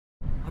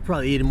I'll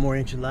probably eat more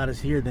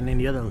enchiladas here than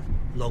any other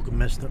local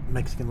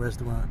Mexican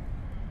restaurant.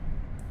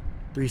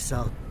 3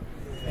 South.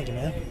 Thank you,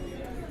 man.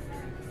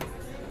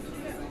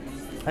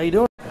 How you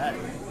doing?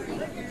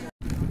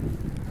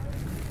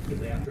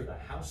 After the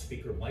House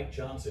Speaker Mike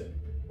Johnson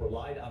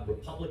relied on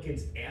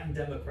Republicans and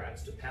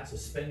Democrats to pass a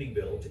spending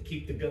bill to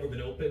keep the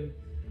government open,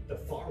 the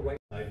far right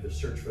side of the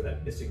search for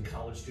that missing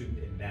college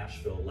student in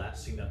Nashville,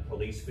 last seen on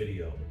police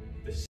video.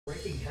 This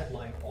breaking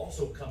headline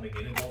also coming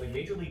in involving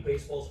Major League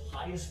Baseball's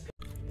highest pay,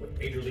 what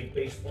Major League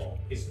Baseball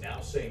is now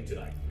saying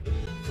tonight.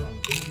 From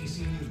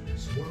ABC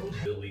News,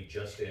 World League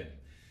just in.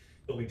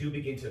 But we do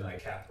begin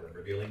tonight, Catherine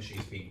revealing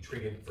she's being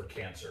treated for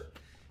cancer.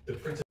 The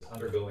princess is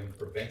undergoing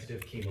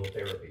preventative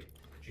chemotherapy.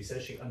 She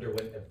says she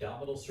underwent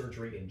abdominal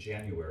surgery in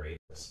January.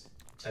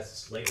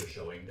 Tests later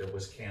showing there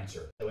was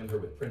cancer. Showing her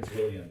with Prince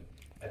William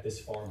at this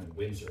farm in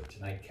Windsor.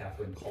 Tonight,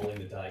 Catherine calling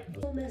the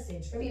diagnosis.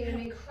 Message from an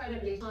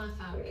incredibly tired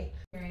family.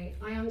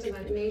 I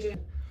underwent major,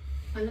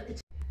 and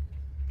at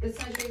the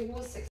surgery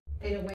was successful in a way.